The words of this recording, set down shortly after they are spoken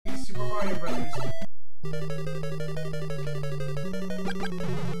Mario Brothers. I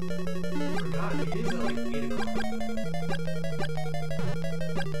forgot, it is like 8 o'clock.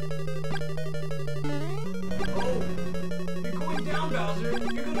 Oh! You're going down, Bowser!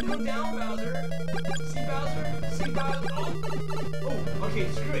 You're gonna go down, Bowser! See Bowser? See Bowser? Oh! Oh, okay,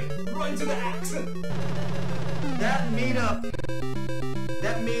 screw it. Run to the axe! That made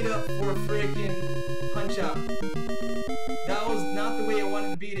up for freaking Punch-Out! That was not the way I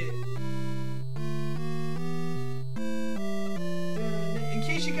wanted to beat it. In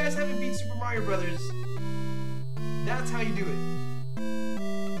case you guys haven't beat Super Mario Brothers, that's how you do it.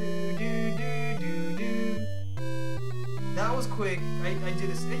 That was quick. I did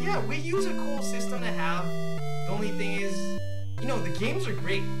this. Yeah, Wii U's a cool system to have. The only thing is, you know, the games are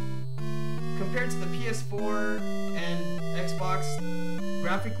great. Compared to the PS4 and Xbox,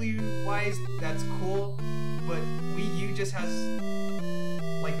 graphically wise, that's cool. But Wii U just has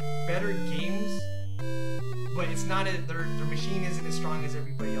like better games, but it's not their machine isn't as strong as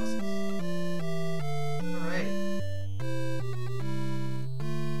everybody else's. All right,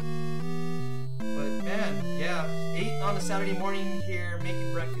 but man, yeah, 8 on a Saturday morning here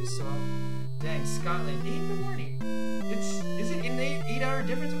making breakfast. So, dang, Scotland, 8 in the morning. Is it an 8-hour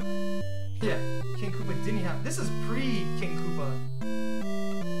difference? Yeah, King Koopa didn't have. This is pre-King Koopa.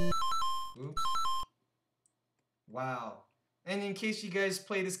 Oops. Wow. And in case you guys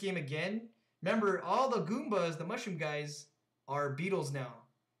play this game again, remember all the Goombas, the mushroom guys, are beetles now.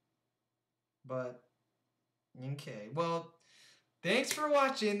 But, okay. Well, thanks for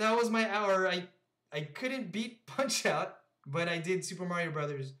watching. That was my hour. I couldn't beat Punch-Out, but I did Super Mario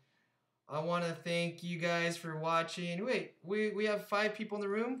Brothers. I want to thank you guys for watching. Wait, we have 5 people in the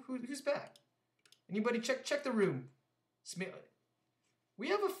room. Who's back? Anybody check the room? We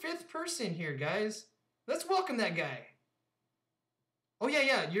have a 5th person here, guys. Let's welcome that guy. Oh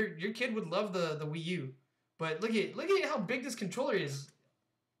yeah, your kid would love the Wii U. But look at how big this controller is.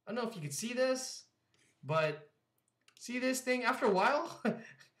 I don't know if you can see this, but see this thing? After a while,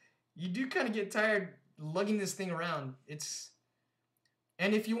 you do kind of get tired lugging this thing around.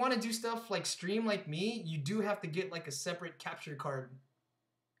 And if you want to do stuff like stream like me, you do have to get like a separate capture card.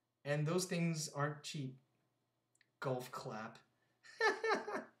 And those things aren't cheap. Golf clap.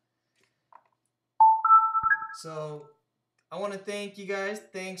 So, I want to thank you guys.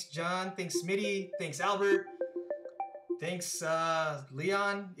 Thanks, John. Thanks, Smitty. Thanks, Albert. Thanks,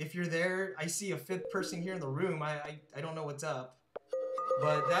 Leon. If you're there, I see a 5th person here in the room. I don't know what's up.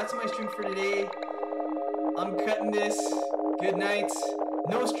 But that's my stream for today. I'm cutting this. Good night.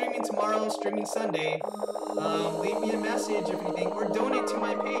 No streaming tomorrow, streaming Sunday. Leave me a message if anything, or donate to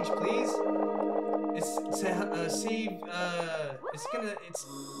my page, please. It's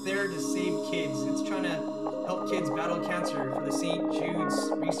there to save kids. It's trying to help kids battle cancer for the St.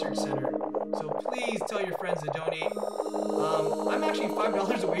 Jude's Research Center. So please tell your friends to donate. I'm actually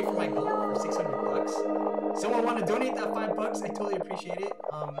 $5 away from my goal for $600. Someone want to donate that $5? I totally appreciate it.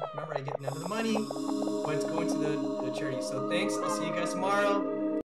 Remember, I get none of the money, but it's going to the charity. So thanks. I'll see you guys tomorrow.